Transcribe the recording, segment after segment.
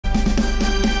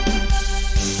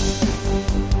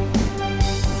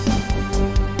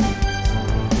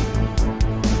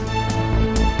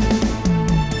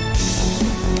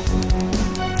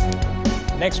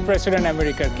Next president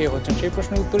আমেরিকার কে হচ্ছেন সেই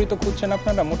প্রশ্নের উত্তরই তো খুঁজছেন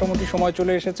আপনারা। মোটামুটি সময়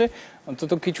চলে এসেছে,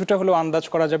 অন্তত কিছুটা হলেও আন্দাজ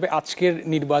করা যাবে আজকের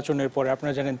নির্বাচনের পরে।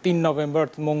 আপনারা জানেন 3 নভেম্বর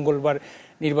মঙ্গলবার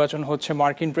নির্বাচন হচ্ছে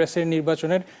মার্কিন প্রেসিডেন্ট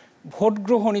নির্বাচনের। ভোট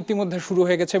গ্রহণ ইতিমধ্যে শুরু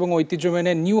হয়ে গেছে এবং ঐতিহ্য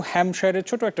মেনে নিউ হ্যাম্পশায়ারের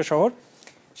ছোট একটা শহর,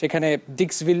 সেখানে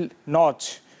ডিক্সভিল নচ,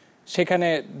 সেখানে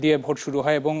দিয়ে ভোট শুরু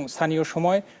হয় এবং স্থানীয়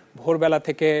সময় ভোরবেলা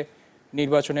থেকে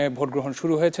নির্বাচনে ভোট গ্রহণ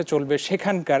শুরু হয়েছে, চলবে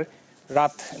সেখানকার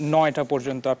রাত 9টা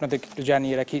পর্যন্ত। আপনাদেরকে একটু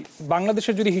জানিয়ে রাখি,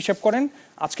 বাংলাদেশের যদি হিসাব করেন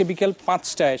আজকে বিকেল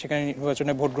 5টায় সেখানে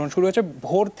নির্বাচনে ভোট গ্রহণ শুরু হয়েছে।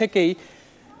 ভোর থেকেই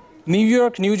নিউ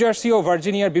ইয়র্ক, নিউ জার্সি ও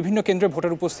ভার্জিনিয়ার বিভিন্ন কেন্দ্রে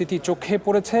ভোটার উপস্থিতি চোখে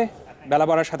পড়েছে। বেলা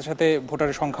বাড়ার সাথে সাথে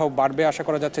ভোটারের সংখ্যাও বাড়বে আশা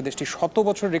করা যাচ্ছে। দেশটি 100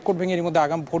 বছর রেকর্ড ভেঙে এর মধ্যে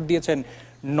আগাম ভোট দিয়েছেন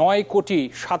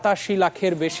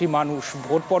 9,87,00,000-এর বেশি মানুষ।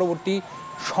 ভোট পরবর্তী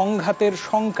সংঘাতের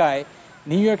শঙ্কায়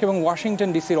নিউ ইয়র্ক এবং ওয়াশিংটন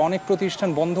ডিসির অনেক প্রতিষ্ঠান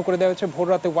বন্ধ করে দেওয়া হয়েছে। ভোর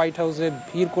রাতে হোয়াইট হাউসে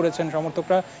ভিড় করেছেন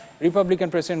সমর্থকরা। রিপাবলিকান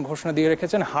প্রেসিডেন্ট ঘোষণা দিয়ে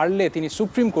রেখেছেন, হারলে তিনি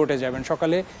সুপ্রিম কোর্টে যাবেন।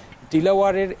 সকালে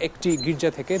ডিলাওয়ারের একটি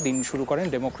গির্জা থেকে দিন শুরু করেন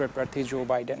ডেমোক্র্যাট প্রার্থী জো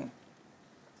বাইডেন।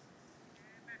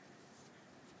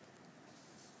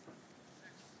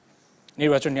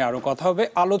 নির্বাচন নিয়ে আরও কথা হবে।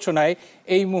 আলোচনায়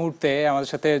এই মুহূর্তে আমাদের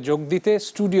সাথে যোগ দিতে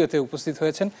স্টুডিওতে উপস্থিত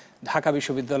হয়েছেন ঢাকা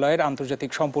বিশ্ববিদ্যালয়ের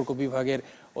আন্তর্জাতিক সম্পর্ক বিভাগের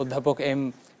অধ্যাপক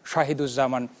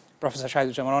শাহিদুজ্জামান। প্রফেসর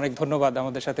শাহিদুজ্জামান, অনেক ধন্যবাদ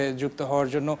আমাদের সাথে যুক্ত হওয়ার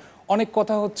জন্য। অনেক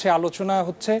কথা হচ্ছে, আলোচনা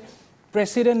হচ্ছে,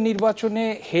 প্রেসিডেন্ট নির্বাচনে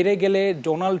হেরে গেলে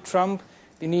ডোনাল্ড ট্রাম্প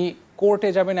তিনি কোর্টে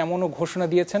যাবেন এমনও ঘোষণা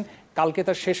দিয়েছেন। কালকে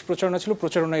তার শেষ প্রচারণা ছিল,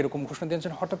 প্রচারণা এরকম ঘোষণা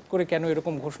দিয়েছেন। হঠাৎ করে কেন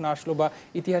এরকম ঘোষণা আসলো, বা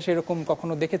ইতিহাসে এরকম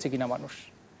কখনো দেখেছে কিনা মানুষ?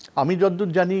 আমি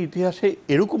যতদূর জানি ইতিহাসে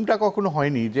এরকমটা কখনো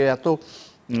হয়নি যে এত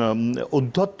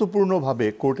ঔদ্ধত্যপূর্ণভাবে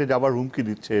কোর্টে যাবার হুমকি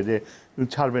দিচ্ছে যে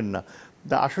ছাড়বেন না।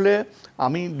 আসলে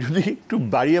আমি যদি একটু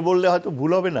বাড়িয়ে বললে হয়তো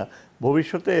ভুল হবে না,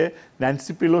 ভবিষ্যতে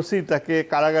ন্যান্সি পেলোসি তাকে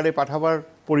কারাগারে পাঠাবার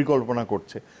পরিকল্পনা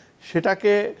করছে।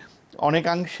 সেটাকে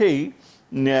অনেকাংশেই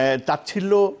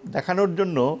তাচ্ছিল্য দেখানোর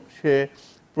জন্য সে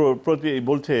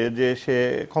বলছে যে সে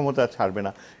ক্ষমতা ছাড়বে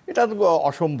না। এটা তো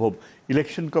অসম্ভব।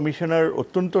 ইলেকশন কমিশনার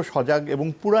অত্যন্ত সজাগ এবং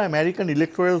পুরো আমেরিকান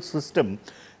ইলেকটোরাল সিস্টেম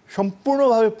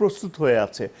সম্পূর্ণভাবে প্রস্তুত হয়ে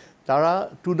আছে। তারা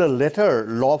to the letter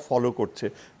law follow করছে।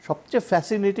 সবচেয়ে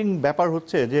ফ্যাসিনেটিং ব্যাপার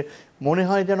হচ্ছে যে মনে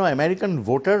হয় যেন আমেরিকান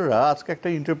ভোটাররা, আজকে একটা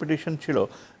ইন্টারপ্রিটেশন ছিল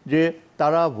যে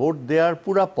তারা ভোট দেওয়ার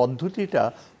পুরা পদ্ধতিটা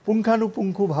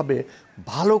পুঙ্খানুপুঙ্খভাবে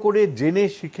ভালো করে জেনে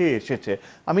শিখে এসেছে।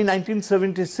 আমি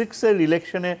 1976-এর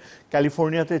ইলেকশনে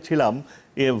ক্যালিফোর্নিয়াতে ছিলাম।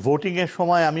 ভোটিংয়ের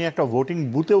সময় আমি একটা ভোটিং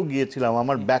বুথেও গিয়েছিলাম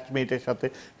আমার ব্যাচমেটের সাথে।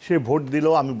 সে ভোট দিল,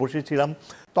 আমি বসেছিলাম।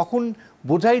 তখন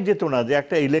বোঝাই যেত না যে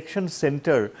একটা ইলেকশন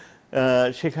সেন্টার,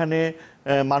 সেখানে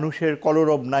মানুষের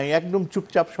কলরব নাই, একদম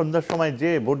চুপচাপ সন্ধ্যার সময় যে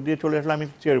ভোট দিয়ে চলে আসলে আমি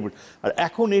চেয়ার বুট। আর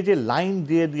এখন এই যে লাইন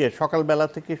দিয়ে দিয়ে সকালবেলা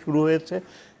থেকে শুরু হয়েছে,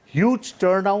 হিউজ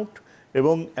টার্ন আউট।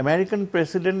 এবং আমেরিকান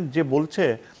প্রেসিডেন্ট যে বলছে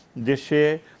যে সে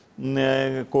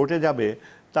কোর্টে যাবে,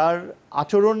 তার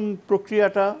আচরণ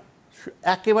প্রক্রিয়াটা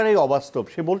একেবারেই অবাস্তব।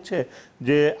 সে বলছে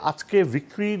যে আজকে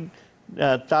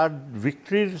তার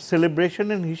ভিক্টরির সেলিব্রেশন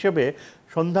হিসেবে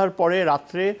সন্ধ্যার পরে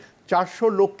রাত্রে 400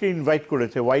 লোককে ইনভাইট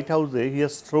করেছে হোয়াইট হাউসে। He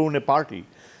has thrown A party.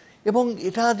 এবং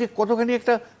এটা যে কতখানি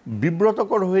একটা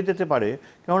বিব্রতকর হয়ে যেতে পারে,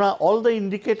 কেননা অল দ্য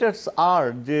ইন্ডিকেটার্স আর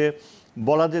যে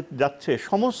বলা যাচ্ছে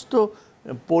সমস্ত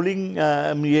পোলিং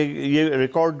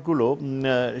রেকর্ডগুলো,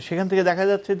 সেখান থেকে দেখা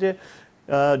যাচ্ছে যে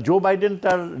জো বাইডেন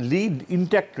তার লিড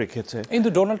ইনট্যাক্ট রেখেছে। কিন্তু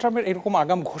ডোনাল্ড ট্রাম্পের এরকম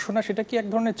আগাম ঘোষণা, সেটা কি এক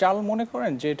ধরনের চাল মনে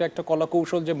করেন, যে এটা একটা কলা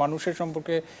কৌশল, যে মানুষের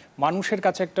সম্পর্কে মানুষের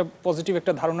কাছে একটা পজিটিভ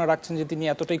একটা ধারণা রাখছেন যে তিনি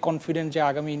এতটাই কনফিডেন্ট যে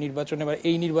আগামী নির্বাচনে বা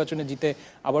এই নির্বাচনে জিতে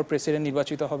আবার প্রেসিডেন্ট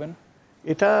নির্বাচিত হবেন?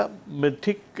 এটা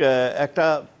ঠিক একটা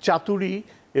চাতুরি,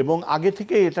 এবং আগে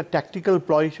থেকে এটা ট্যাকটিক্যাল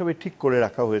প্লয় হিসেবে ঠিক করে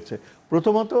রাখা হয়েছে।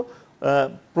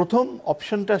 প্রথম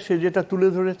অপশনটা সে যেটা তুলে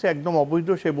ধরেছে একদম অবৈধ।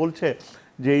 সে বলছে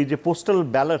যে এই যে পোস্টাল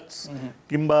ব্যালটস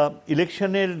কিংবা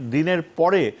ইলেকশনের দিনের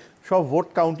পরে সব ভোট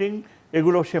কাউন্টিং,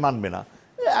 এগুলো সে মানবে না।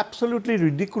 Absolutely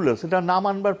ridiculous. এটা না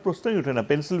মানবার প্রশ্নই ওঠে না।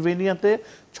 পেনসিলভেনিয়াতে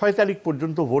 6 তারিখ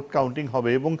পর্যন্ত ভোট কাউন্টিং হবে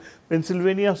এবং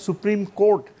পেনসিলভেনিয়া সুপ্রিম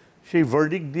কোর্ট সেই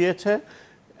ভার্ডিক্ট দিয়েছে।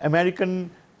 আমেরিকান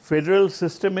ফেডারেল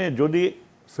সিস্টেমে যদি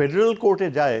ফেডারেল কোর্টে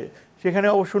যায়, সেখানে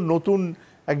অবশ্য নতুন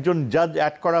একজন জাজ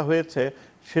অ্যাড করা হয়েছে,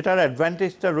 সেটার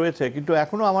অ্যাডভান্টেজটা রয়েছে। কিন্তু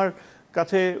এখনও আমার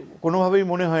কাছে কোনোভাবেই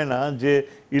মনে হয় না যে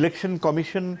ইলেকশন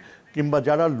কমিশন কিংবা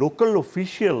যারা লোকাল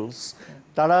অফিসিয়ালস,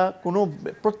 তারা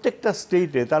প্রত্যেকটা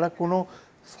স্টেটে তারা কোনো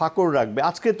ফাঁকর রাখবে।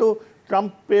 আজকে তো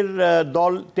ট্রাম্পের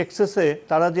দল টেক্সাসে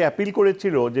তারা যে অ্যাপিল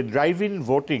করেছিল যে ড্রাইভ ইন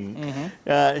ভোটিং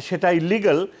সেটা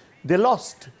ইলিগাল, দে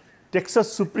লস্ট। টেক্সাস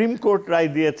সুপ্রিম কোর্ট রায়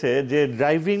দিয়েছে যে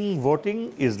driving voting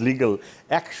is legal.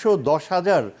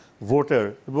 110,000 voter,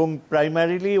 এবং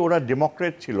প্রাইমারিলি ওরা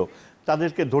ডেমোক্রেট ছিল,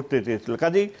 তাদেরকে ধরতে চেয়েছিল।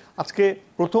 কাজেই আজকে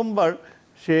প্রথমবার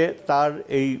সে তার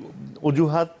এই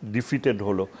অজুহাত ডিফিটেড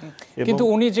হলো। কিন্তু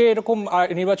উনি যে এরকম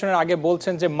নির্বাচনের আগে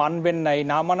বলছেন যে মানবেন না, এই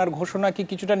না মানার ঘোষণা কি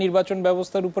কিছুটা নির্বাচন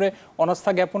ব্যবস্থার উপরে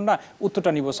অনাস্থা জ্ঞাপন না?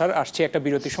 উত্তরটা নিব স্যার, আসছি একটা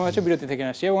বিরতির সময় হচ্ছে, বিরতি থেকে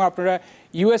আসছি। এবং আপনারা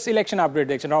ইউএস ইলেকশন আপডেট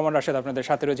দেখছেন, রহমান রাশেদ আপনাদের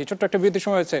সাথে রয়েছে। ছোট্ট একটা বিরতির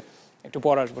সময় হচ্ছে, একটু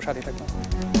পর আসবো, সাথে থাকবেন।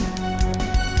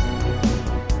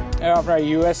 আপনারা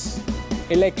ইউএস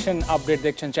ইলেকশন আপডেট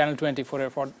দেখছেন চ্যানেল 24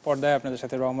 এর পর্দায়। আপনাদের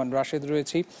সাথে রহমান রাশেদ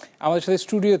রয়েছি। আমাদের সাথে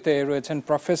স্টুডিওতে রয়েছেন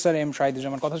প্রফেসর এম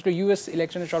শাহিদুজ্জামান। কথা ছিল ইউএস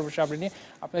ইলেকশনের সর্বশেষ আপডেট নিয়ে।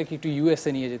 আপনাকে একটু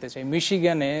ইউএসএ নিয়ে যেতে চাই।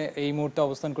 মিশিগানে এই মুহূর্তে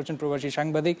অবস্থান করছেন প্রবাসী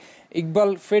সাংবাদিক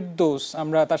ইকবাল ফেরদৌস।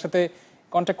 আমরা তার সাথে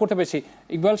কন্ট্যাক্ট করতে পেরেছি।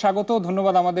 ইকবাল, স্বাগত,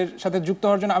 ধন্যবাদ আমাদের সাথে যুক্ত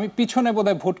হওয়ার জন্য। আমি পিছনে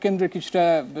বোধহয় ভোট কেন্দ্রের কিছুটা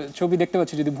ছবি দেখতে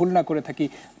পাচ্ছি, যদি ভুল না করে থাকি।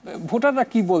 ভোটাররা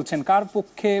কি বলছেন, কার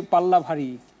পক্ষে পাল্লা ভারী?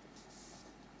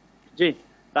 জি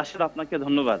রাশেদ, আপনাকে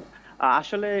ধন্যবাদ।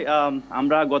 আসলে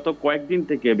আমরা গত কয়েকদিন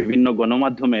থেকে বিভিন্ন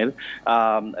গণমাধ্যমের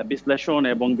বিশ্লেষণ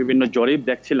এবং বিভিন্ন জরিপ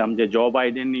দেখছিলাম যে জো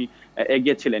বাইডেনই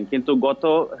এগিয়েছিলেন, কিন্তু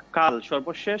গতকাল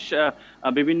সর্বশেষ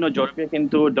বিভিন্ন জরিপে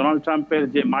কিন্তু ডোনাল্ড ট্রাম্পের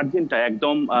যে মার্জিনটা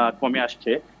একদম কমে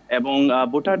আসছে এবং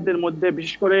ভোটারদের মধ্যে,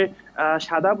 বিশেষ করে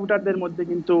সাদা ভোটারদের মধ্যে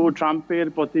কিন্তু ট্রাম্পের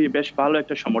প্রতি বেশ ভালো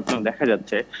একটা সমর্থন দেখা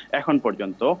যাচ্ছে এখন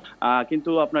পর্যন্ত।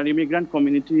 কিন্তু আপনার ইমিগ্রান্ট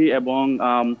কমিউনিটি এবং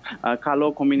কালো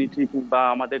কমিউনিটি কিংবা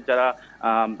আমাদের যারা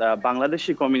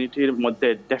বাংলাদেশি কমিউনিটির মধ্যে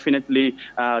ডেফিনেটলি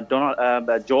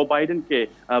জো বাইডেনকে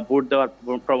ভোট দেওয়ার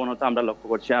প্রবণতা আমরা লক্ষ্য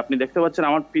করছি। আপনি দেখতে পাচ্ছেন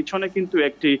আমার পিছনে কিন্তু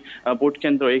একটি ভোট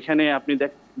কেন্দ্র, এখানে আপনি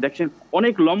দেখছেন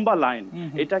অনেক লম্বা লাইন।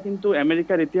 এটা কিন্তু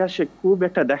আমেরিকার ইতিহাসে খুব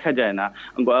একটা দেখা যায় না।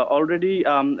 অলরেডি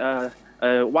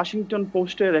ওয়াশিংটন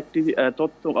পোস্টের একটি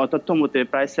তথ্য মতে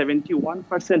প্রায়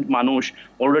 71% মানুষ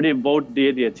অলরেডি ভোট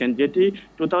দিয়ে দিয়েছেন, যেটি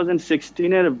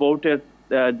 2016 ভোটের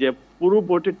যে পুরো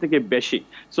ভোটের থেকে বেশি।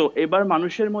 সো এবার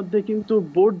মানুষের মধ্যে কিন্তু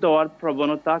ভোট দেওয়ার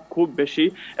প্রবণতা খুব বেশি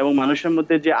এবং মানুষের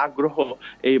মধ্যে যে আগ্রহ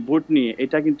এই ভোট নিয়ে,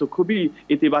 এটা কিন্তু খুবই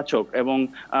ইতিবাচক। এবং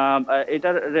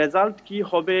এটার রেজাল্ট কি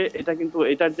হবে, এটা কিন্তু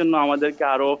এটার জন্য আমাদেরকে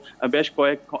আরো বেশ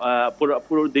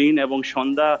পুরো দিন এবং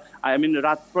সন্ধ্যা,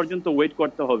 রাত পর্যন্ত ওয়েট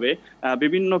করতে হবে।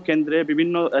 বিভিন্ন কেন্দ্রে,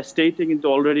 বিভিন্ন স্টেটে কিন্তু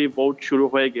অলরেডি ভোট শুরু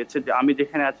হয়ে গেছে। আমি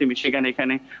যেখানে আছি মিশিগান,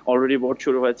 এখানে অলরেডি ভোট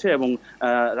শুরু হয়েছে এবং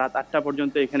রাত 8টা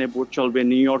পর্যন্ত এখানে ভোট চলবে।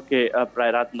 নিউ ইয়র্কে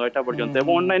প্রায় রাত 9টা পর্যন্ত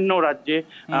এবং অন্যান্য রাজ্যে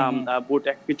ভোট,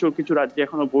 কিছু রাজ্যে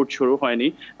এখনো ভোট শুরু হয়নি।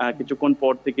 কিছুক্ষণ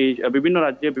পর থেকেই বিভিন্ন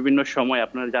রাজ্যে বিভিন্ন সময়,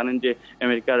 আপনারা জানেন যে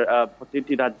আমেরিকার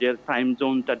প্রতিটি রাজ্যের টাইম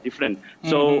জোনটা ডিফারেন্ট।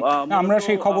 সো আমরা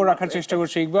সেই খবর রাখার চেষ্টা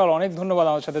করছি। ইকবাল, অনেক ধন্যবাদ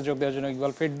আমার সাথে যোগ দেওয়ার জন্য।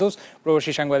 ইকবাল ফেরদৌস,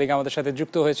 প্রবাসী সাংবাদিক, আমাদের সাথে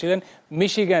যুক্ত হয়েছিলেন।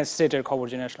 মিশিগান স্টেটের খবর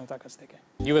জেনে আসলাম তার কাছ থেকে।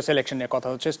 ইউএস ইলেকশন নিয়ে কথা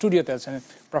হচ্ছে। স্টুডিওতে আছেন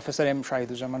প্রফেসর এম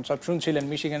শাহিদুজ্জামান। সব শুনছিলেন,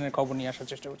 মিশিগানের খবর নিয়ে আসার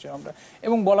চেষ্টা করছি আমরা।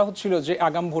 এবং বলা হচ্ছিল যে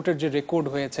আগাম ভোটের যে রেকর্ড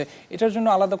হয়েছে, এটার জন্য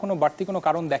আলাদা কোনো বাড়তি কোনো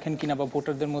কারণ দেখেন কিনা, বা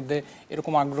ভোটারদের মধ্যে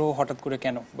এরকম আগ্রহ হঠাৎ করে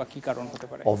কেন, বা কি কারণ হতে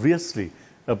পারে? অবভিয়াসলি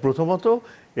প্রথমত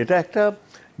এটা একটা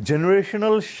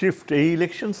জেনারেশনাল শিফট। এই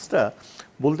ইলেকশনসটা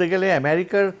বলতে গেলে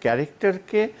আমেরিকার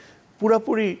ক্যারেক্টারকে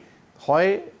পুরোপুরি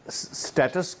হয়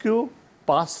স্ট্যাটাস কিউ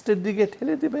পাস্টের দিকে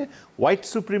ঠেলে দেবে, হোয়াইট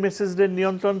সুপ্রিমেসিস্টদের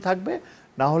নিয়ন্ত্রণ থাকবে,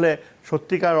 না হলে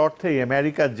সত্যিকার অর্থেই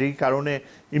আমেরিকা যেই কারণে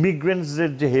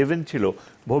ইমিগ্রেন্টসদের যে হেভেন ছিল,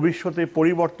 ভবিষ্যতে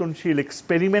পরিবর্তনশীল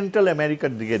এক্সপেরিমেন্টাল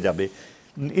আমেরিকার দিকে যাবে,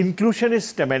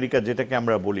 ইনক্লুশনিস্ট আমেরিকা যেটাকে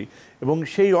আমরা বলি। এবং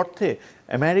সেই অর্থে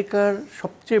আমেরিকার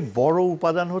সবচেয়ে বড়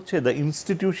উপাদান হচ্ছে দ্য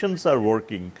ইনস্টিটিউশনস আর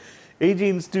ওয়ার্কিং। এই যে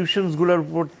ইনস্টিটিউশনসগুলোর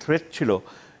উপর থ্রেট ছিল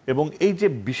এবং এই যে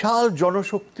বিশাল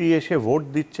জনশক্তি এসে ভোট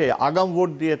দিচ্ছে, আগাম ভোট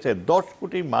দিয়েছে 10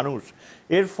 কোটি মানুষ,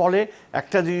 এর ফলে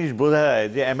একটা জিনিস বোঝা যায়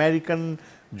যে আমেরিকান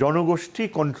জনগোষ্ঠী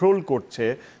কন্ট্রোল করছে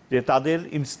যে তাদের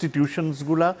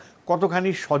ইনস্টিটিউশনসগুলা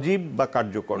কতখানি সজীব বা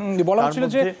কার্যকর। বলা হচ্ছিল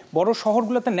যে বড়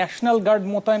শহরগুলোতে ন্যাশনাল গার্ড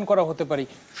মোতায়েন করা হতে পারে।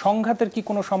 সংঘাতের কি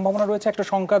কোনো সম্ভাবনা রয়েছে? একটা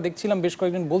সংখ্যা দেখছিলাম, বেশ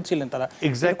কয়েকজন বলছিলেন তারা।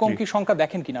 এরকম কি সংখ্যা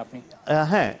দেখেন কিনা আপনি?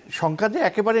 হ্যাঁ, সংখ্যা যে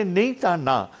একেবারে নেই তা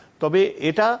না, তবে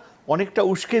এটা অনেকটা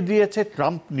উস্কে দিয়েছে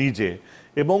ট্রাম্প নিজে।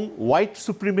 এবং হোয়াইট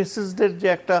সুপ্রিমেসিস্টদের যে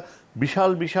একটা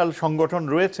বিশাল বিশাল সংগঠন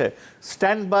রয়েছে,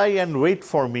 stand by and wait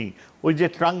for me, ওই যে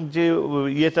ট্রাম্প যে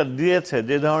ইয়েটা দিয়েছে,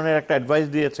 যে ধরনের একটা অ্যাডভাইস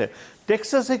দিয়েছে,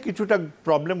 টেক্সাসে কিছুটা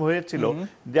প্রবলেম হয়েছিল,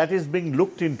 that is being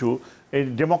looked into. এই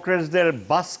ডেমোক্রেটসদের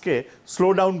বাসকে স্লো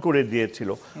ডাউন করে দিয়েছিল।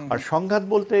 আর সংঘাত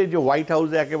বলতে যে হোয়াইট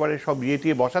হাউসে একেবারে সব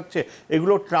ইয়েটিয়ে বসাচ্ছে,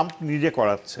 এগুলো ট্রাম্প নিজে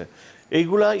করাচ্ছে।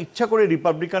 এইগুলা ইচ্ছা করে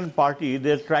Republican party they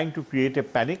are trying to create a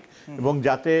panic, এবং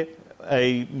যাতে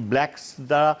এই ব্ল্যাকস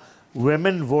দ্বারা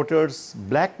women voters,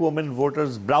 black women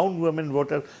voters, brown women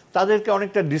voters, তাদেরকে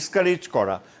অনেকটা ডিসকারেজ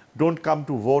করা, don't come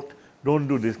to vote, don't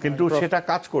do this. কিন্তু সেটা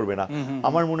কাজ করবে না।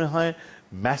 আমার মনে হয়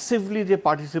ম্যাসিভলি যে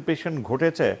পার্টিসিপেশন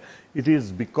ঘটেছে, it is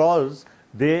because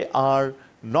they are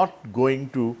not going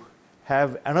to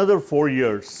have another 4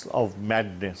 years of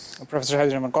madness. Professor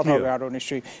Shahiduzzaman, কথা হবে আরো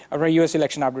নিশ্চয়ই। আপনারা ইউএস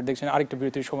ইলেকশন আপডেট দেখছেন। আরেকটা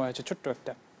বিরতির সময় আছে, ছোট্ট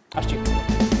একটা, আসছি।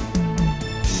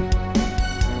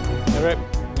 আপনারা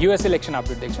ইউএস ইলেকশন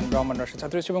আপডেট দেখছেন। রহমান রাশেদ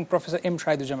ছাত্র এবং প্রফেসর এম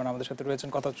শাহিদুজ্জামান আমাদের সাথে রয়েছেন,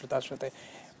 কথা হচ্ছে তার সাথে।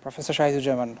 প্রফেসর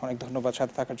শাহিদুজ্জামান, অনেক ধন্যবাদ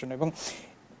সাথে থাকার জন্য। এবং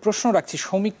প্রশ্ন রাখছি,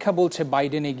 সমীক্ষা বলছে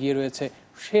বাইডেন এগিয়ে রয়েছে,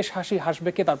 শেষ হাসি হাসবে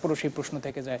কে? তারপরও সেই প্রশ্ন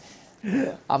থেকে যায়,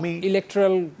 আমি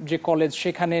ইলেকট্রাল যে কলেজ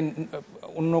সেখানে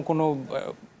অন্য কোনো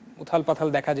উথাল পাথাল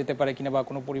দেখা যেতে পারে কিনা, বা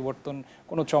কোনো পরিবর্তন,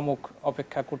 কোনো চমক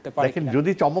অপেক্ষা করতে পারে? দেখেন,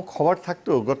 যদি চমক হওয়ার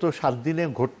থাকতো গত 7 দিনে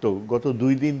ঘটতো। গত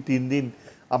 2 দিন 3 দিন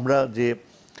আমরা যে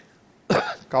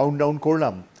কাউন্টডাউন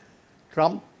করলাম,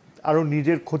 ট্রাম্প আরও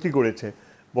নিজের ক্ষতি করেছে।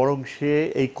 বরং সে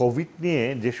এই কোভিড নিয়ে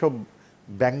যেসব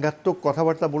ব্যঙ্গাত্মক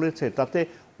কথাবার্তা বলেছে, তাতে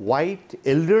হোয়াইট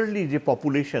এল্ডারলি যে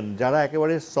পপুলেশন, যারা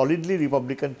একেবারে সলিডলি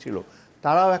রিপাবলিকান ছিল,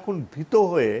 তারাও এখন ভীত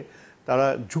হয়ে তারা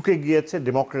ঝুঁকে গিয়েছে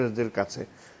ডেমোক্রেটদের কাছে।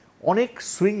 অনেক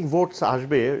সুইং ভোটস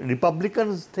আসবে,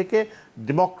 রিপাবলিকানস থেকে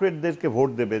ডেমোক্রেটদেরকে ভোট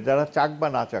দেবে, যারা চাক বা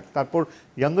না চাক। তারপর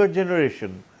ইয়াঙ্গার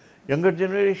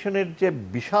জেনারেশনের যে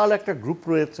বিশাল একটা গ্রুপ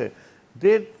রয়েছে,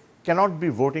 they can't B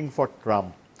voting for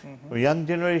Trump. Young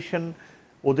generation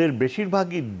ওদের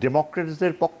বেশিরভাগই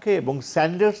ডেমোক্রেটসদের পক্ষে এবং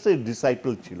স্যান্ডার্সের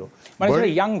ডিসাইপল ছিল। মানে যারা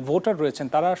ইয়াং ভোটার রয়েছেন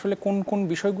তারা আসলে কোন কোন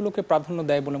বিষয়গুলোকে প্রাধান্য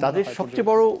দেয় বলে? তাদের সবচেয়ে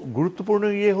বড় গুরুত্বপূর্ণ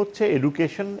হচ্ছে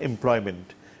education, employment.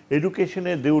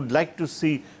 এডুকেশনে they would like to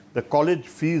C the college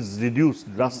fees reduced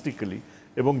drastically.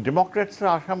 এবং ডেমোক্র্যাটসরা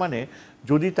আসা মানে,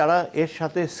 যদি তারা এর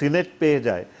সাথে সিনেট পেয়ে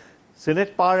যায়, সিনেট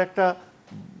পাওয়ার একটা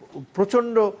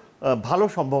প্রচণ্ড ভালো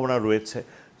সম্ভাবনা রয়েছে।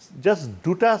 জাস্ট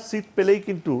 2টা সিট পেলেই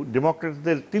কিন্তু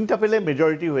ডেমোক্রেটসদের, 3টা পেলে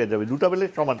মেজরিটি হয়ে যাবে, 2টা পেলে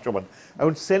সমান সমান।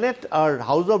 এখন senate R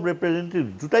house of representative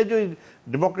দুটাই যদি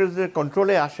ডেমোক্রেটসদের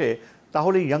কন্ট্রোলে আসে,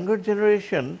 তাহলে ইয়াঙ্গার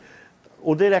জেনারেশন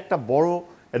ওদের একটা বড়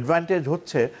অ্যাডভান্টেজ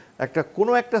হচ্ছে,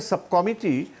 কোনো একটা সাব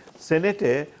কমিটি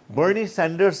সেনেটে বার্নি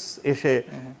স্যান্ডার্স এসে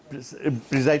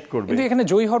প্রিজাইড করবে। কিন্তু এখানে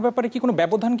জয়ী হওয়ার ব্যাপারে কি কোনো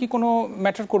ব্যবধান, কি কোনো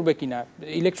ম্যাটার করবে কিনা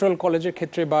ইলেকট্রাল কলেজের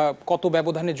ক্ষেত্রে, বা কত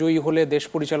ব্যবধানে জয়ী হলে দেশ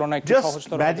পরিচালনা একটু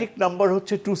সহজতর হবে? ম্যাজিক নাম্বার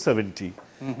হচ্ছে 270,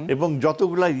 এবং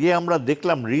যতগুলা আমরা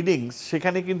দেখলাম রিডিংস,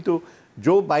 সেখানে কিন্তু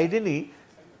জো বাইডেনই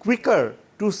quicker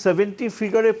 270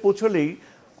 ফিগারে পৌঁছলেই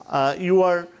you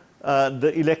R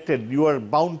the elected, you are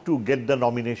bound to get the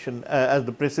nomination as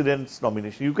the president's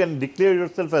nomination. You can declare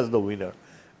yourself as the winner.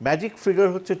 Magic figure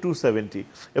হচ্ছে 270,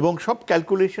 এবং সব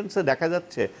ক্যালকুলেশনসে দেখা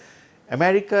যাচ্ছে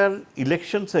আমেরিকার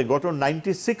ইলেকশনসে গত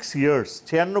 96 ইয়ার্স,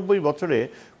 96 বছরে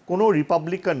কোনো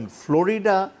রিপাবলিকান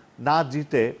ফ্লোরিডা না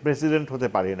জিতে প্রেসিডেন্ট হতে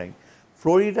পারে নাই।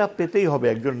 ফ্লোরিডা পেতেই হবে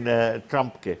একজন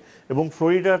ট্রাম্পকে, এবং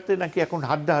ফ্লোরিডাতে নাকি এখন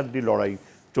হাড্ডাহাড্ডি লড়াই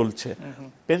চলছে।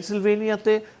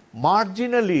 পেনসিলভেনিয়াতে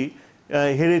মার্জিনালি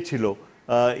হেরেছিল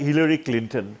হিলারি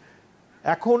ক্লিন্টন।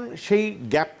 এখন সেই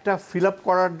গ্যাপটা ফিল আপ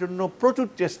করার জন্য প্রচুর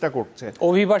চেষ্টা করছে।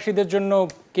 অভিবাসীদের জন্য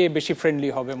কে বেশি ফ্রেন্ডলি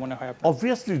হবে মনে হয় আপনার?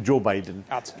 অবভিয়াসলি জো বাইডেন,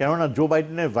 কেননা জো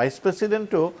বাইডেনের vice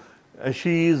প্রেসিডেন্টও,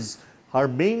 her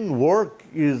main work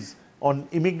is on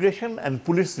immigration and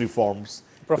police reforms.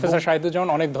 Professor Shahiduzzaman,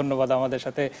 অনেক ধন্যবাদ আমাদের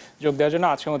সাথে যোগ দেওয়ার জন্য।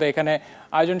 আজকের মতো এখানে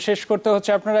আয়োজন শেষ করতে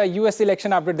হচ্ছে। আপনারা ইউএস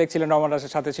ইলেকশন আপডেট দেখছিলেন, রহমান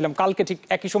রাশের সাথে ছিলাম। কালকে ঠিক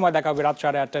একই সময় দেখা হবে রাত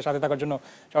 8:30টায়। সাথে থাকার জন্য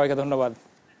সবাইকে ধন্যবাদ।